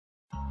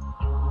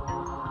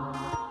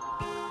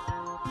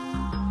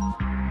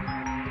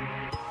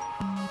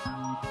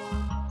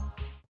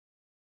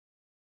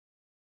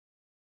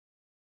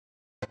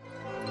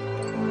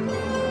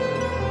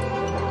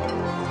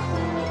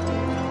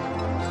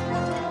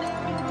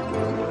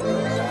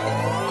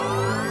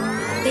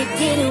They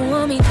didn't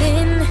want me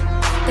then,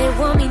 they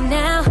want me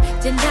now.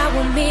 Did not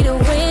want me to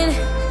win,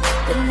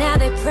 but now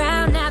they're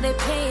proud, now they're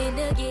paying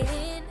to get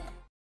in.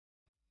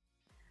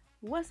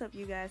 What's up,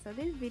 you guys? So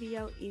this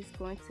video is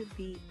going to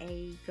be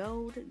a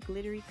gold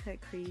glittery cut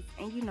crease,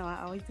 and you know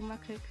I always do my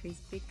cut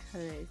crease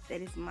because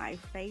that is my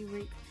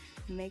favorite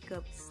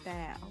makeup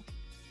style.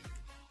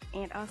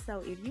 And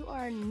also, if you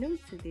are new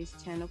to this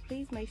channel,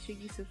 please make sure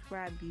you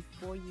subscribe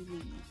before you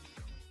leave.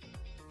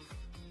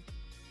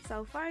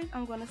 So first,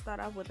 I'm going to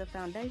start off with a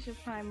foundation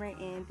primer,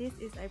 and this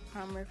is a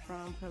primer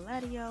from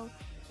Pallet,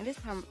 and this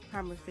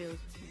primer feels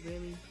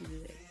really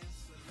good.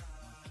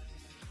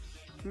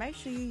 Make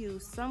sure you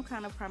use some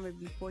kind of primer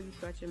before you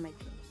start your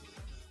makeup.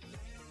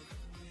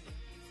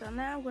 So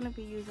now I'm going to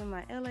be using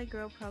my LA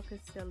Girl Pro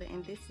Concealer,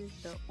 and this is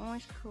the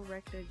orange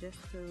corrector just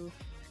to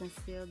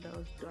conceal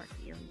those dark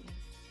areas.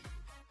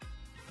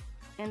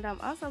 And I'm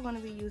also going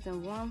to be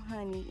using Warm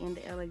Honey in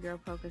the LA Girl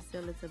Pro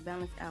Concealer to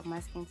balance out my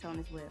skin tone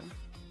as well.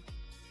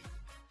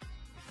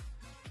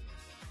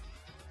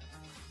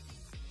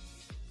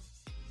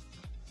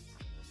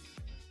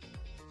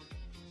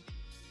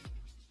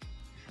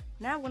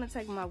 Now I'm going to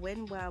take my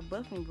WetNWild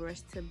buffing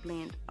brush to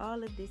blend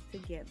all of this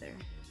together.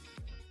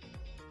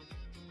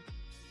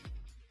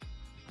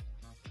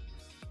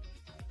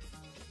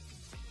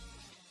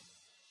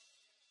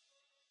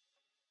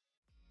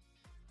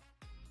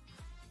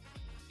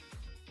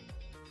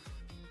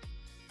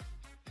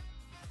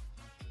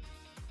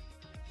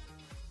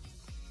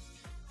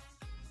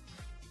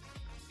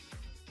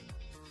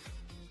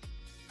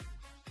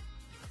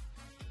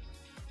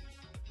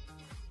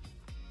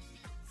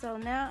 So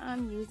now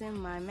I'm using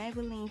my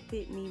Maybelline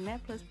Fit Me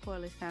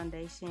Matte+Poreless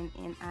foundation,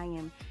 and I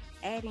am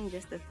adding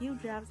just a few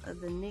drops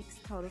of the NYX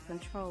Total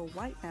Control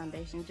White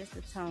Foundation just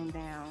to tone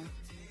down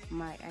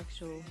my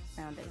actual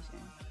foundation.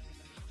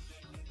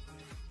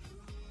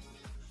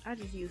 I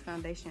just use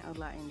foundation a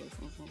lot in this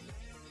instance.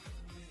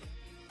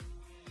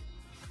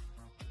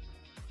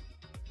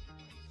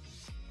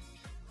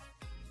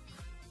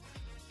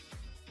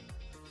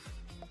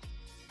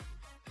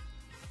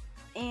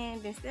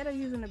 And instead of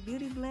using a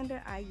beauty blender,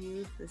 I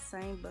use the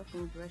same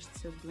buffing brush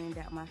to blend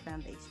out my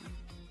foundation.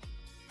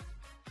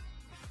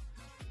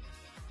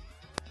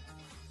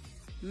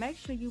 Make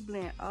sure you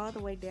blend all the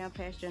way down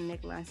past your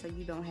neckline so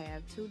you don't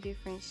have two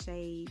different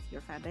shades,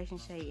 your foundation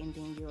shade and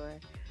then your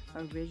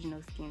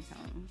original skin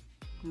tone.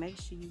 Make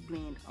sure you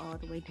blend all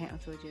the way down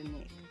towards your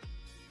neck.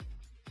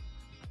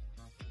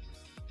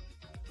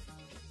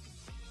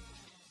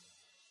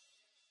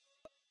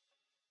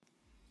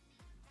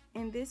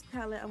 In this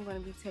palette, I'm going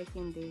to be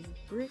taking this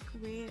brick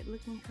red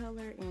looking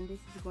color, and this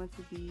is going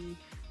to be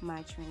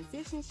my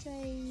transition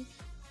shade,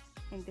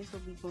 and this will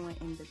be going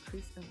in the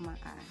crease of my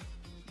eye.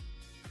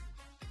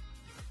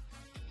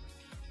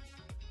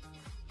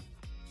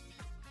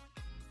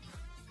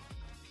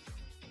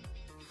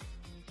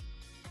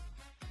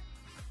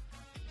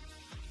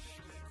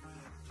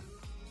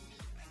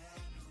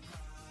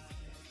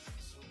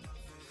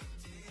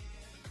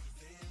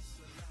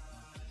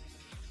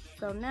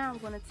 So now I'm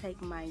going to take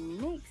my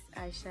NYX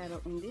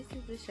eyeshadow, and this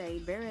is the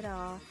shade Bare It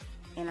All,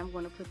 and I'm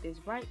going to put this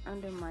right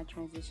under my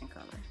transition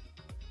color.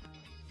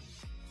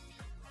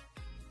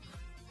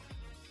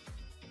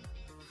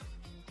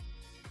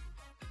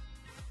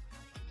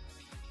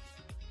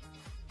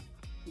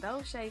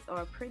 Those shades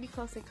are pretty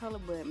close in color,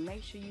 but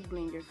make sure you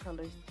blend your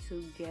colors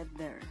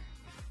together.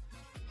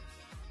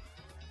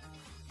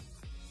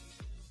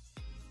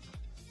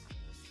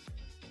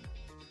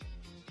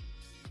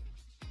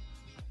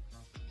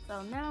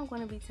 So now I'm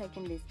going to be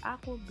taking this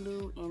aqua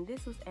blue, and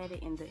this was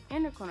added in the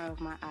inner corner of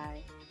my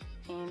eye,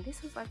 and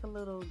this was like a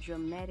little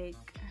dramatic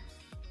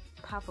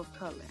pop of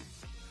color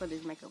for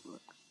this makeup look.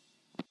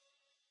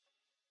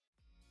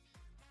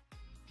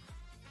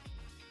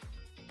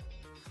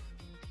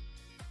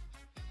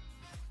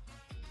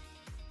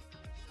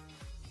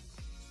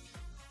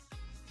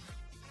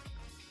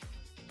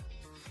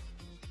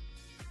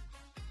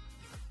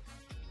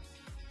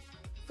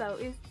 So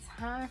it's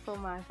time for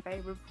my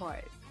favorite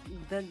part,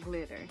 the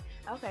glitter.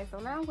 Okay, so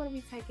now I'm going to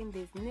be taking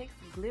this NYX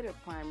glitter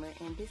primer,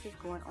 and this is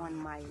going on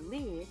my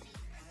lid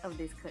of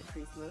this cut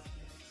crease look,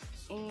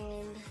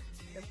 and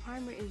the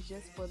primer is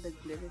just for the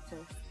glitter to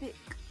stick.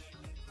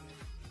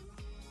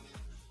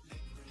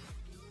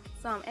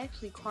 So I'm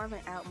actually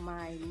carving out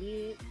my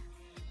lid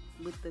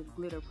with the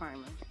glitter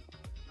primer.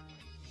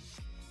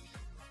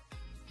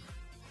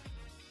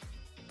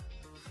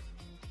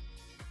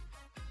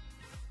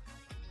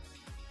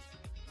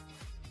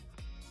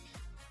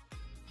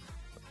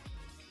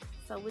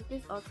 So with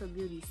this Ulta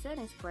Beauty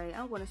setting spray,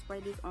 I'm going to spray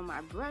this on my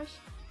brush,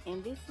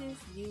 and this is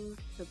used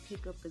to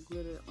pick up the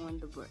glitter on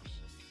the brush.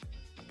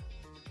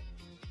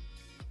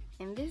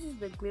 And this is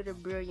the Glitter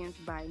Brilliance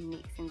by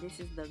NYX, and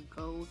this is the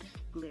gold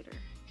glitter.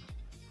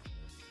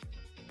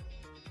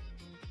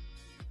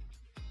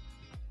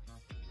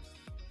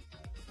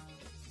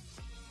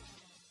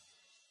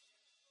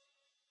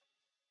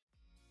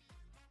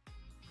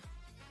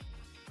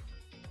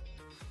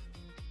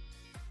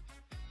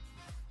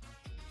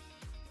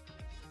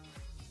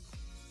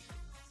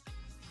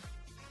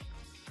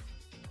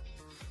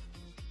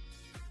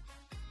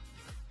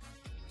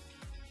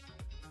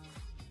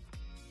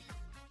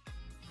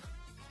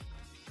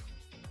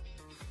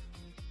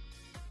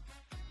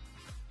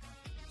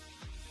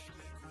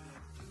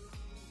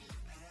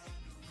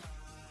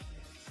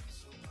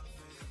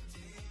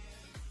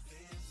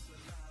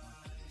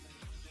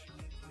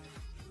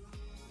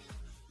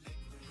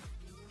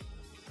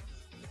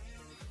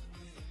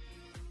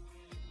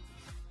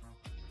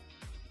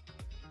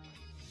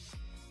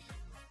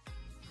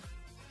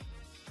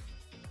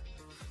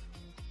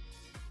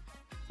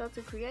 So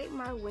to create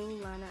my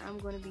wing liner, I'm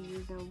going to be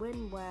using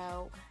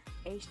WetNWild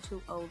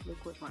H2O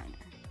liquid liner.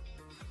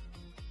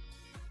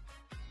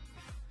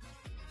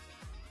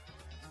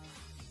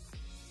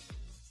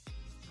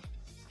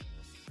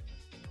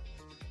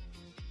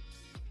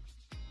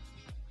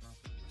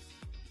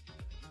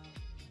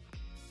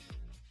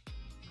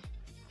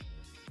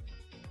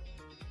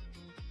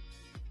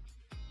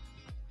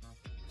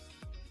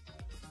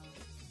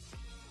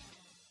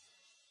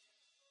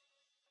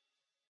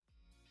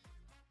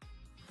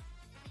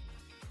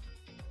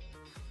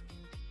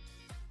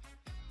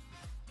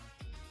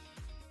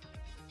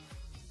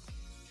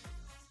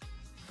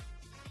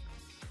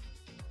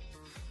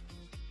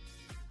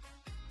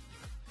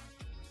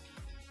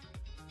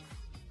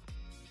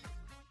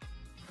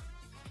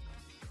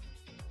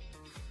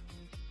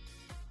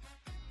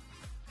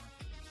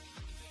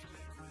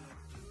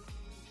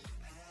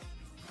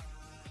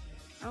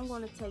 I'm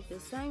going to take the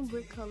same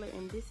brick color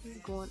and this is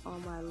going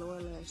on my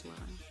lower lash line.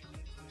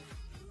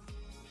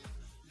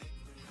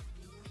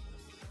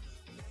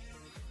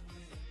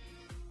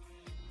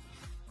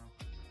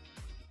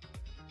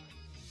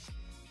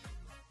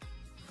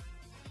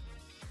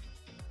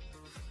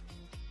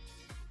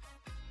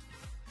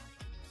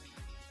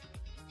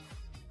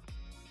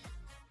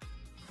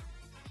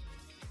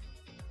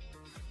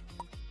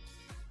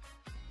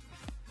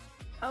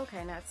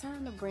 Okay, now it's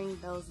time to bring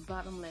those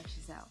bottom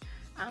lashes out.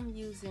 I'm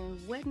using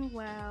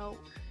WetNWild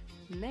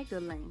Mega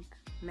Length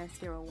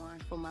Mascara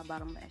Wand for my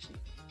bottom lashes.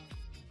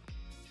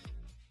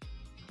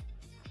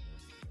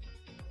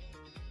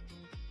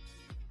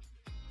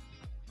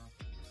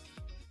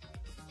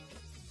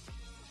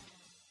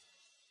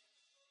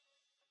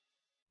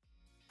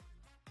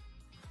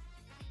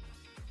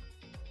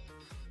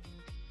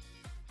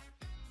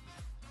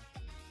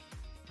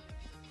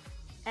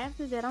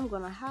 After that, I'm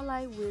going to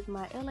highlight with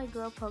my LA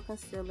Girl Pro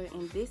Concealer,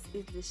 and this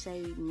is the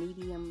shade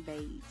Medium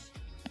Beige.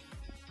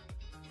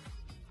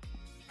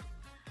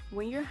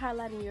 When you're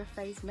highlighting your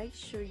face, make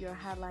sure your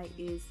highlight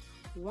is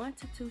 1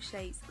 to 2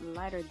 shades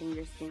lighter than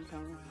your skin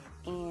tone,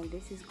 and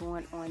this is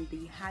going on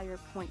the higher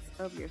points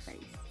of your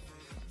face.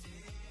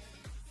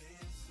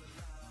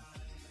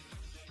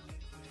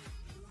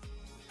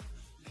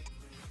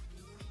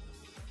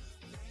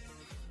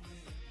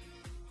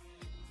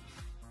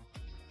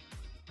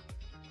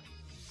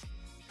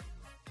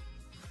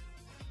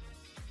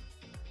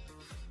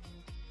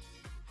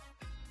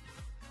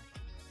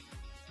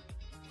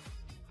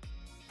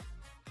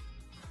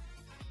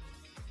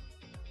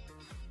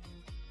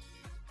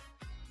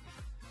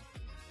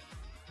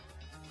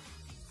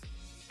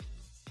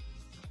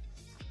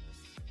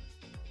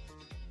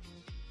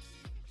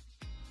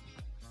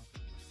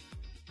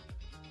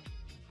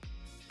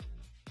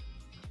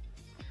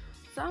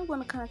 So I'm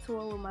going to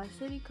contour with my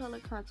City Color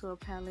Contour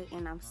Palette,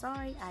 and I'm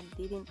sorry I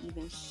didn't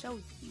even show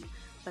you,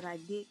 but I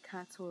did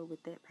contour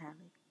with that palette.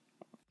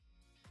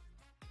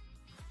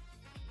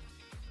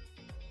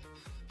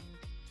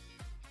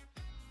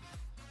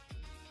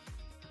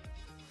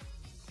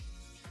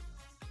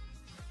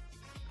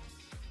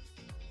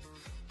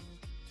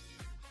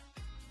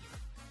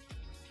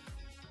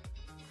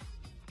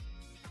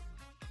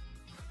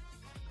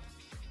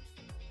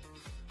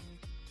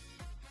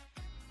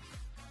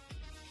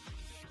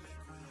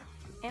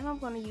 And I'm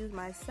going to use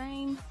my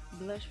same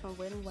blush from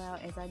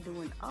WetNWild as I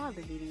do in all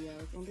the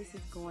videos, and this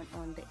is going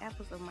on the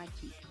apples of my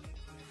cheek.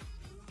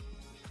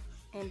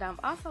 And I'm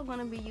also going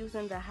to be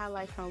using the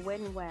highlight from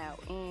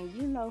WetNWild, and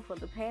you know, for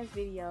the past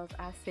videos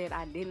I said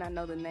I did not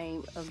know the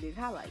name of this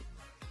highlight.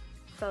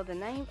 So the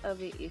name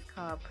of it is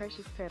called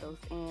Precious Petals,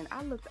 and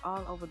I looked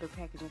all over the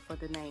packaging for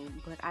the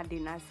name, but I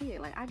did not see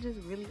it. Like, I just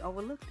really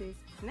overlooked this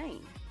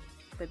name.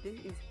 But this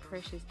is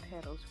Precious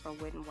Petals from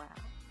WetNWild.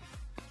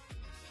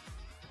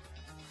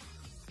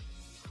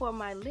 For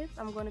my lips,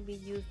 I'm going to be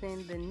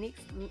using the NYX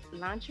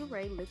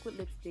Lingerie Liquid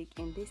Lipstick,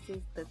 and this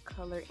is the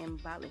color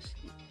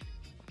Embellishment.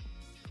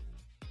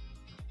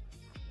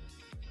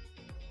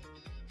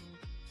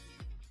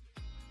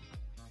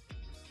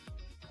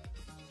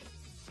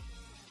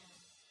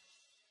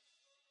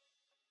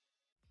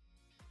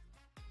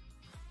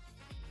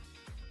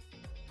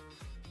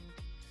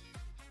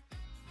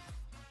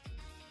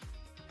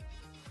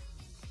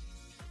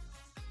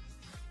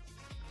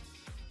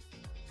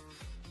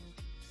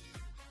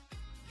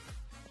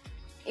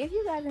 If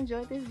you guys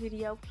enjoyed this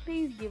video,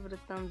 please give it a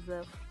thumbs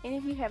up. And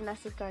if you have not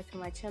subscribed to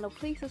my channel,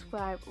 please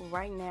subscribe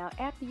right now.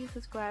 After you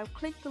subscribe,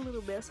 click the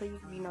little bell so you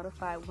can be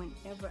notified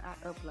whenever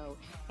I upload.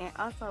 And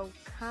also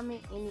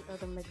comment any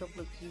other makeup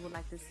looks you would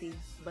like to see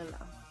below.